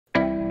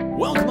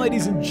Welcome,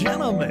 ladies and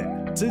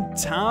gentlemen, to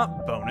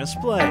Top Bonus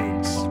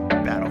Plays,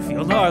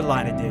 Battlefield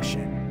Hardline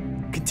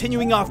Edition.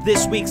 Continuing off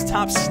this week's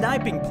top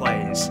sniping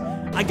plays,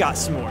 I got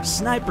some more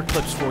sniper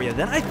clips for you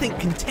that I think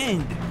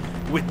contend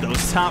with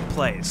those top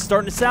plays.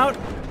 Starting us out,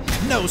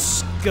 no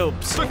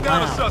scopes Took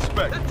down a allowed.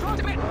 suspect.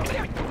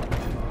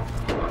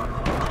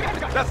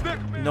 That's it.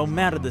 No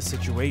matter the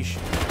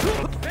situation.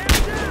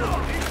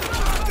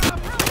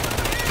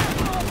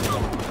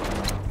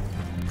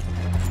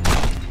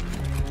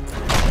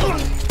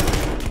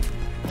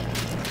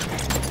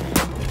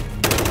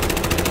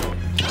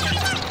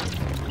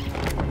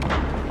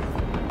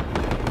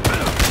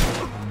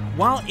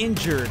 While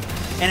injured,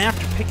 and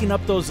after picking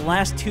up those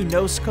last two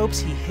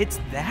no-scopes, he hits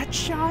that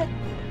shot?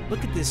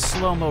 Look at this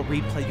slow-mo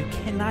replay, you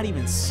cannot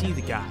even see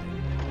the guy.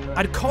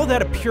 I'd call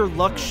that a pure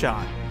luck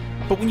shot,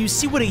 but when you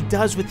see what he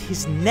does with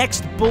his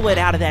next bullet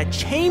out of that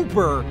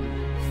chamber,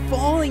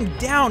 falling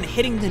down,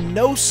 hitting the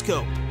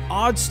no-scope,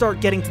 odds start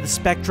getting to the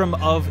spectrum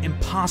of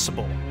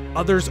impossible.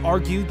 Others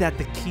argue that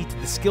the key to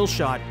the skill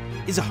shot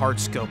is a hard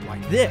scope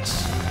like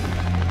this.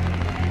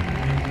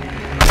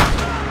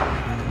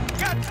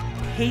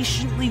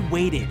 Patiently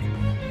waited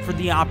for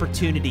the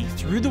opportunity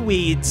through the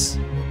weeds,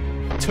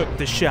 took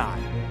the shot,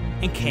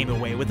 and came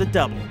away with a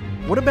double.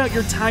 What about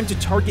your time to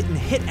target and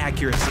hit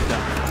accuracy though?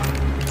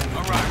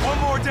 All right, one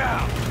more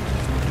down.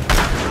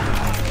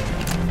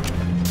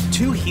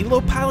 2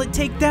 helo pilot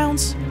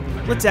takedowns?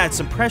 Let's add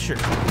some pressure.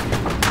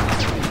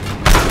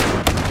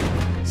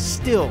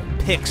 Still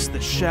picks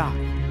the shot.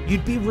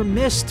 You'd be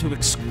remiss to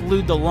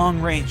exclude the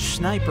long-range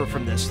sniper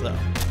from this though.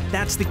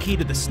 That's the key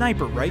to the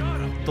sniper, right?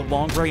 The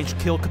long-range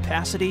kill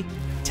capacity,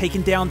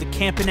 taking down the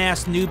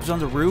camping-ass noobs on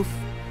the roof,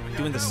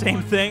 doing the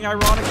same thing,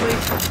 ironically.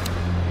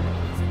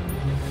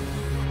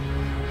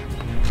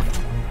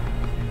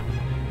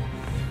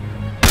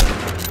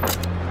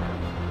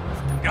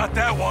 Got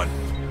that one.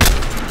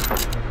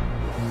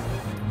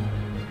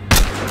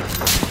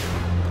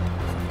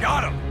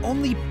 Got him.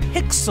 Only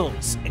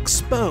pixels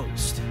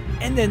exposed.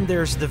 And then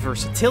there's the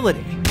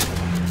versatility.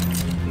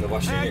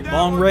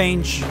 Long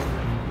range.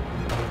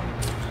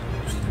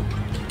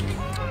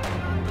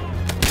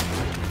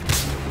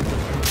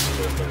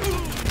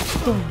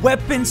 The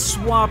weapon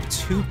swap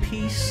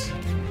two-piece.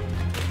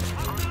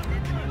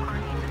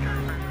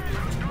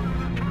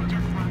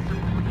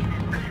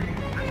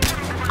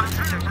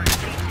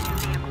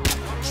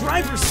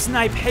 Driver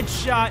snipe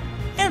headshot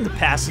and the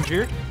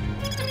passenger.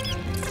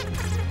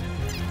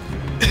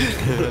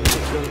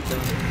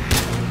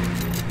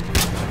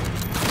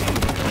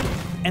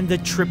 And the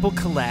triple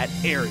collat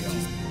aerial.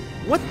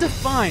 What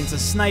defines a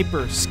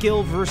sniper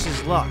skill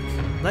versus luck?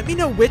 Let me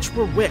know which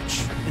were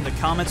which in the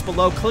comments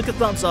below. Click a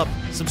thumbs up,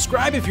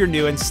 subscribe if you're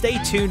new, and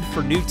stay tuned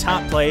for new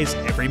top plays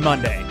every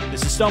Monday.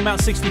 This is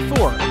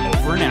StoneMount64,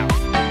 over and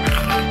out.